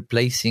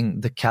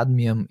replacing the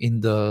cadmium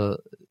in the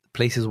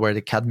places where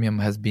the cadmium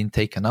has been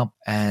taken up,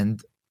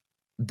 and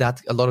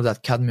that a lot of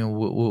that cadmium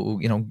will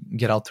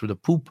get out through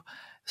the poop.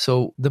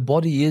 So the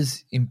body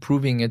is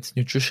improving its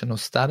nutritional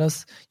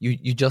status.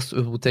 It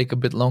will take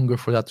a bit longer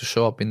for that to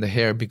show up in the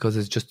hair because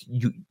it's just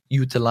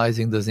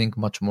utilizing the zinc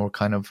much more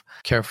kind of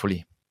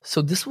carefully.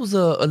 So this was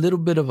a little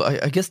bit of,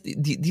 I guess,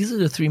 these are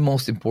the three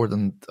most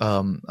important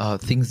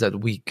things that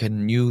we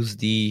can use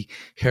the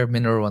hair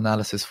mineral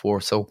analysis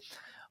for. So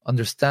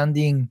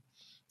understanding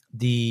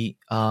the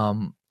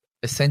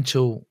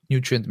essential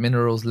nutrient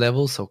minerals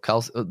levels. So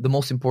the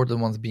most important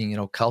ones being,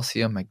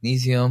 calcium,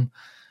 magnesium,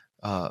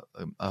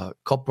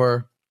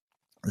 copper,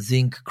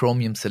 zinc,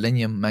 chromium,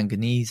 selenium,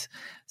 manganese,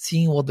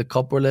 seeing what the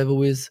copper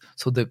level is.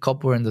 So the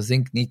copper and the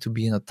zinc need to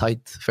be in a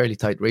fairly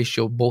tight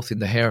ratio, both in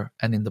the hair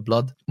and in the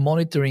blood.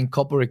 Monitoring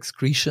copper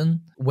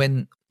excretion,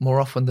 when more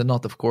often than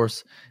not, of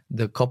course,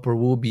 the copper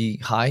will be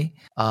high.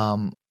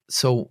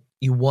 So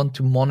you want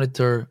to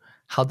monitor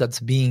how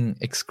that's being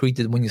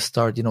excreted when you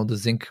start, the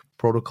zinc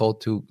protocol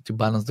to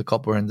balance the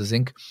copper and the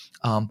zinc.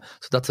 So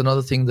that's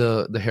another thing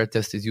the hair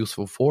test is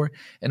useful for.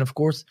 And of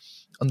course,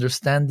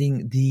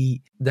 understanding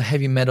the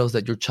heavy metals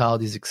that your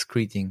child is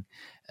excreting.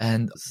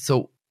 And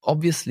so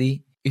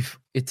obviously, if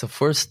it's a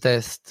first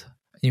test,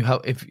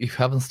 if you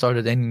haven't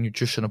started any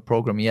nutritional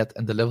program yet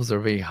and the levels are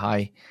very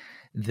high,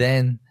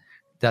 then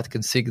that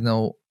can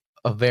signal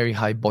a very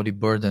high body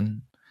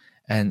burden.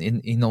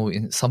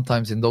 And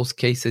sometimes in those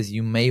cases,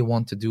 you may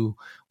want to do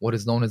what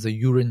is known as a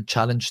urine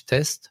challenge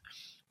test.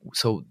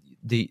 So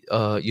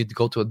you'd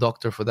go to a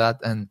doctor for that,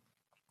 and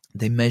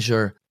they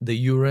measure the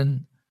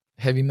urine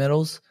heavy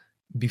metals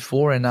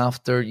before and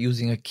after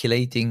using a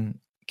chelating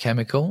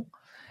chemical.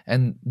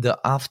 And the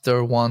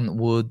after one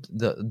would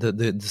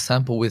the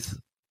sample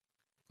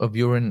of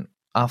urine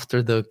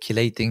after the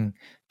chelating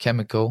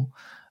chemical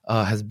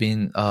has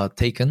been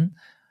taken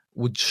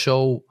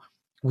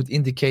would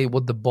indicate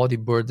what the body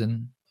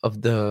burden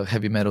of the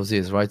heavy metals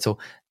is, right? So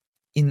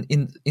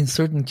in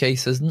certain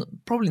cases,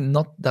 probably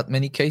not that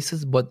many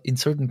cases, but in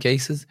certain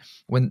cases,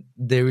 when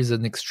there is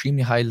an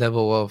extremely high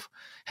level of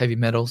heavy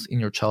metals in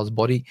your child's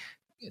body,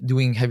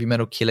 doing heavy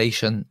metal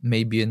chelation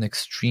may be an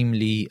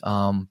extremely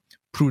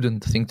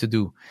prudent thing to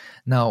do.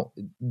 Now,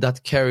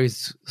 that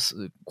carries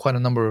quite a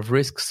number of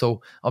risks,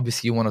 so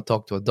obviously you want to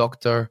talk to a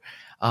doctor.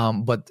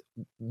 But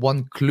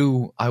one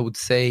clue I would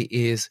say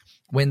is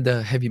when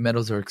the heavy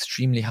metals are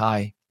extremely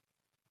high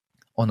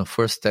on a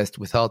first test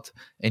without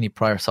any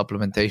prior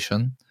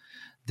supplementation,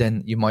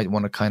 then you might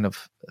want to kind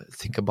of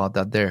think about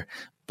that there.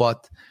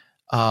 But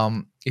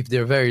if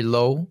they're very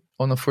low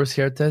on a first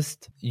hair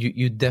test,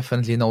 you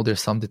definitely know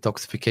there's some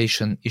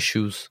detoxification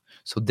issues.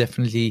 So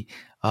definitely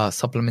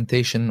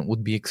supplementation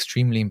would be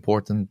extremely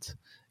important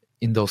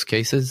in those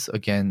cases.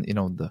 Again,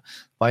 the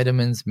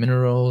vitamins,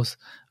 minerals,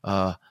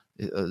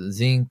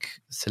 zinc,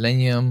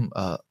 selenium,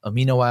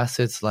 amino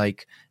acids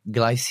like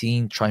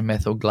glycine,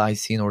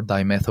 trimethylglycine or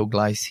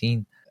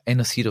dimethylglycine,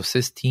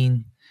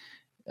 N-acetylcysteine,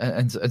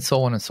 and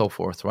so on and so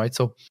forth, right?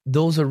 So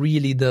those are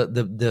really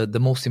the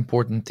most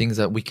important things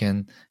that we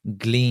can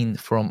glean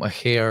from a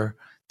hair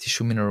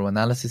tissue mineral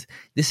analysis.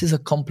 This is a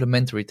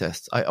complementary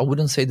test. I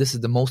wouldn't say this is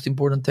the most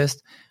important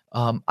test.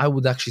 I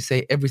would actually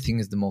say everything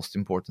is the most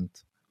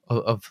important.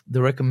 Of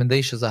the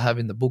recommendations I have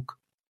in the book,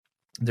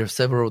 there are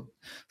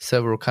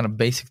several kind of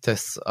basic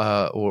tests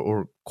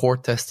or core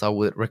tests I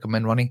would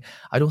recommend running.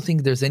 I don't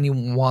think there's any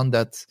one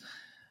that's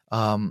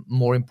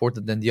more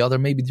important than the other.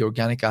 Maybe the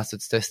organic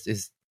acids test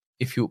is,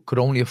 if you could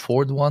only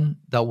afford one,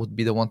 that would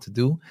be the one to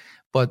do.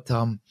 But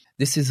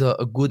this is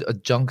a good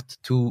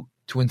adjunct to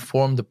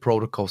inform the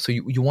protocol. So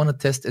you want to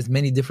test as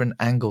many different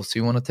angles. So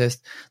you want to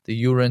test the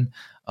urine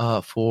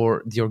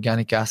for the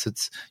organic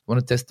acids. You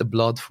want to test the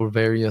blood for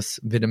various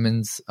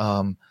vitamins,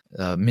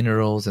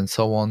 minerals, and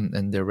so on,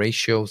 and their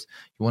ratios.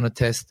 You want to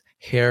test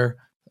hair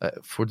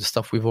for the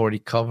stuff we've already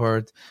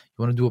covered.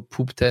 You want to do a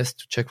poop test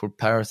to check for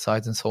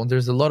parasites and so on.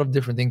 There's a lot of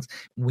different things.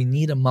 We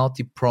need a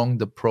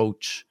multi-pronged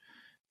approach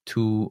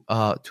to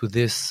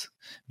this,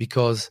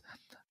 because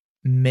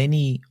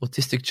many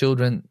autistic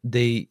children,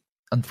 they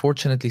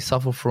unfortunately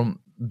suffer from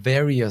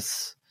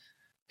various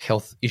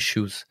health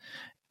issues,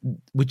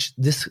 which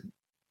this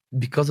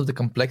because of the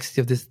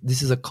complexity of this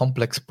is a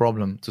complex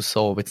problem to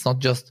solve. It's not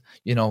just,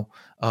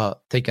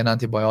 take an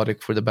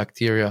antibiotic for the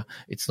bacteria.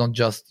 It's not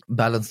just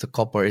balance the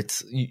copper.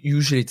 It's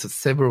usually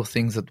several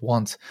things at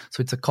once.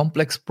 So it's a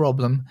complex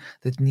problem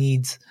that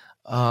needs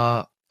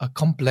a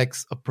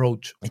complex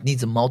approach. It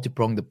needs a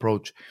multi-pronged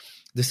approach.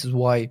 This is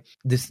why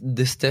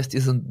this test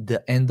isn't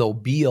the end-all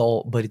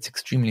be-all, but it's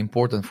extremely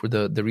important for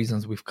the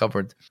reasons we've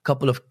covered. A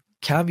couple of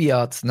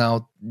caveats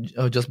now,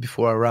 just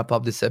before I wrap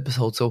up this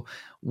episode. So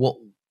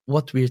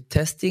what we're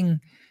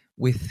testing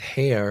with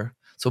hair,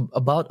 so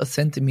about 1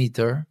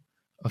 centimeter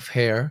of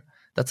hair,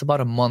 that's about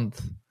a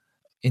month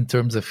in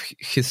terms of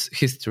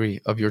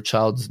history of your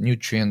child's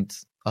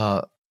nutrient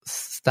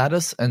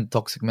status and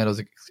toxic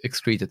metals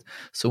excreted.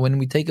 So when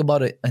we take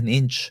about an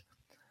inch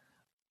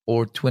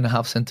or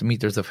 2.5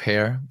 centimeters of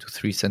hair to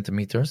 3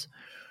 centimeters,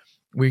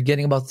 we're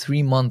getting about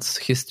 3 months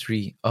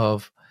history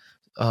of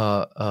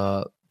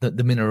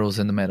the minerals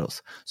and the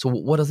metals. So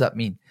what does that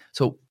mean?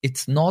 So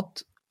it's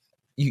not,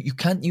 you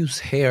can't use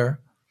hair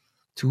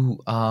to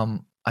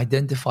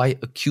identify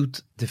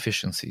acute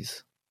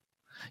deficiencies.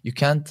 You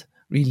can't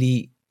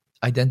really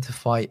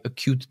identify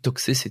acute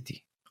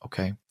toxicity,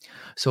 okay?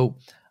 So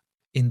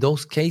in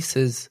those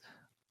cases,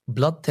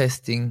 blood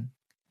testing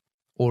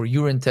or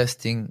urine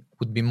testing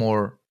would be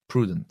more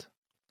prudent.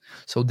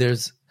 So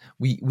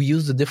we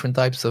use the different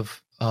types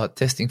of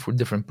testing for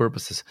different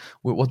purposes.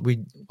 What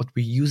we're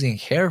using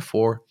hair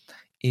for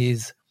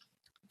is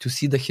to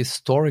see the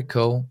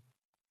historical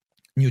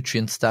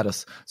nutrient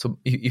status. So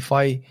if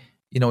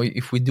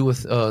we do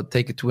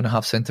take a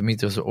 2.5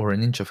 centimeters or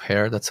an inch of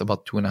hair, that's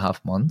about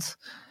 2.5 months,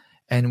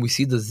 and we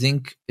see the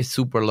zinc is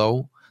super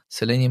low,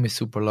 selenium is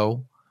super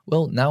low.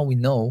 Well, now we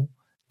know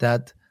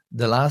that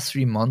the last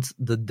 3 months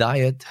the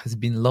diet has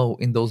been low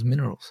in those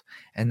minerals,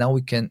 and now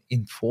we can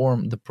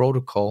inform the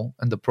protocol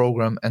and the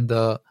program and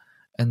the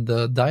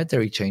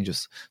dietary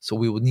changes. So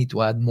we would need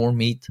to add more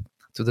meat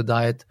to the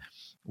diet.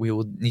 We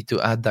would need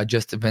to add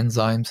digestive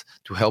enzymes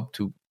to help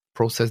to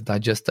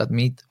digest that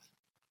meat.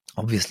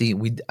 Obviously,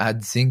 we'd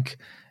add zinc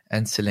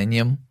and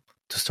selenium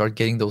to start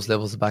getting those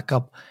levels back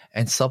up.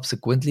 And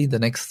subsequently, the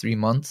next 3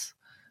 months,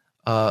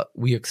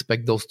 we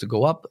expect those to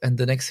go up. And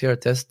the next hair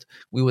test,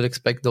 we would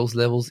expect those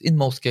levels in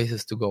most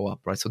cases to go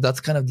up, right? So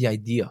that's kind of the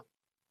idea.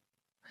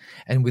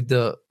 And with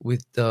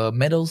the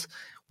metals,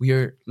 we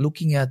are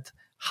looking at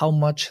how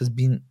much has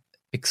been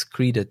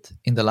excreted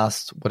in the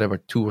last,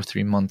 2 or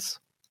 3 months,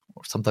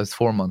 or sometimes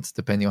 4 months,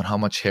 depending on how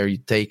much hair you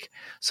take.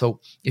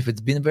 So if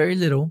it's been very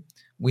little,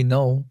 we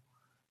know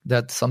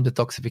that some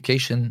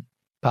detoxification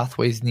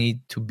pathways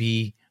need to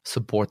be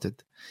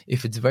supported.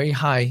 If it's very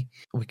high,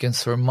 we can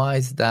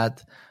surmise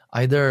that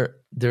either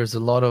there's a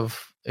lot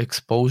of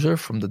exposure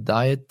from the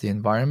diet, the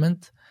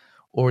environment,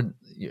 or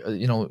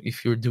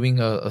if you're doing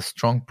a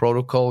strong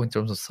protocol in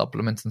terms of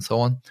supplements and so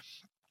on,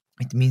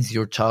 it means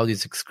your child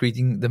is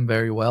excreting them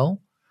very well.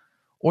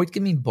 Or it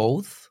can mean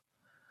both.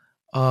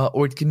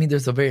 Or it can mean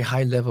there's a very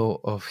high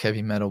level of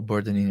heavy metal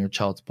burden in your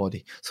child's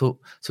body. So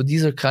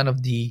these are kind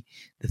of the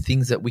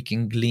things that we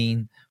can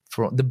glean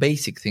from, the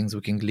basic things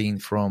we can glean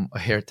from a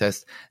hair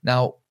test.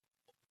 Now,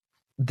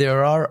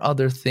 there are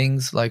other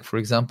things, like, for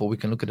example, we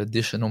can look at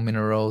additional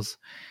minerals.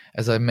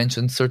 As I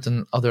mentioned,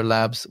 certain other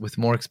labs with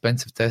more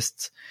expensive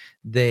tests,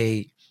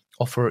 they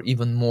offer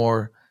even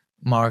more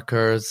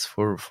markers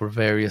for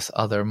various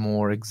other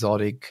more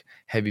exotic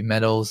heavy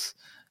metals,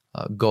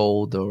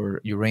 gold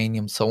or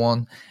uranium, so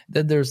on.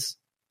 Then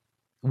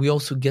we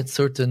also get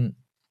certain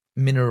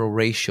mineral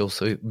ratios.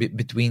 So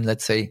between,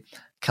 let's say,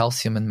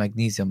 calcium and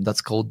magnesium,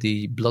 that's called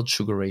the blood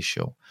sugar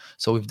ratio.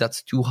 So if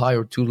that's too high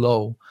or too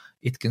low,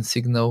 it can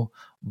signal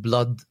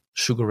blood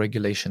sugar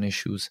regulation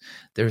issues.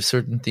 There are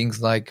certain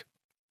things like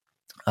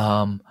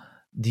one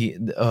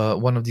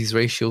of these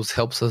ratios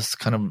helps us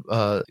kind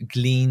of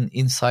glean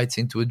insights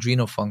into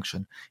adrenal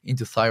function,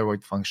 into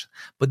thyroid function.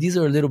 But these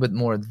are a little bit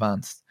more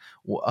advanced.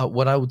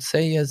 What I would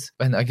say is,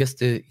 and I guess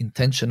the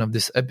intention of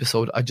this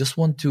episode, I just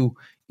want to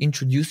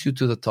introduce you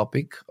to the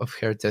topic of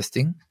hair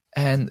testing,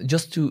 and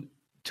just to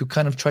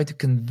kind of try to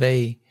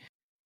convey.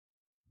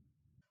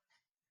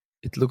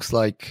 It looks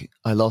like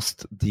I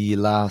lost the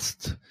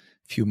last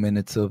few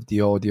minutes of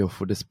the audio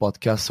for this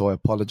podcast, so I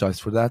apologize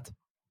for that.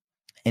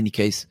 Any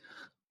case,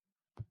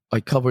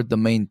 I covered the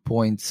main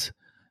points.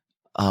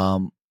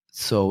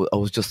 So I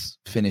was just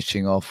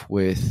finishing off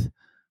with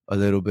a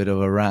little bit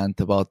of a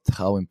rant about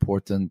how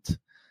important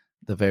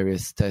the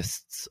various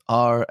tests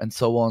are and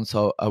so on.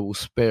 So I will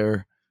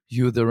spare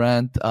you the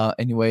rant.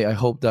 Anyway, I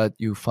hope that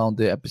you found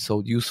the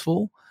episode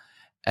useful,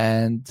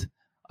 and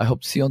I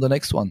hope to see you on the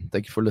next one.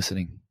 Thank you for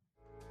listening.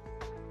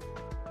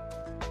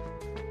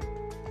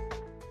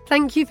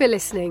 Thank you for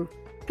listening.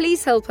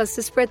 Please help us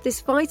to spread this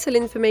vital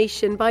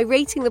information by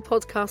rating the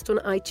podcast on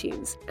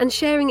iTunes and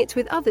sharing it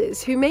with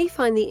others who may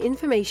find the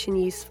information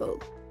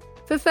useful.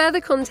 For further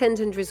content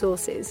and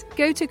resources,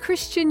 go to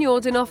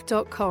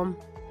christianyordanov.com.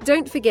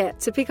 Don't forget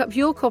to pick up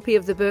your copy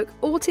of the book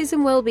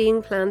Autism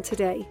Wellbeing Plan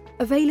today,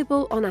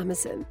 available on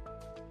Amazon.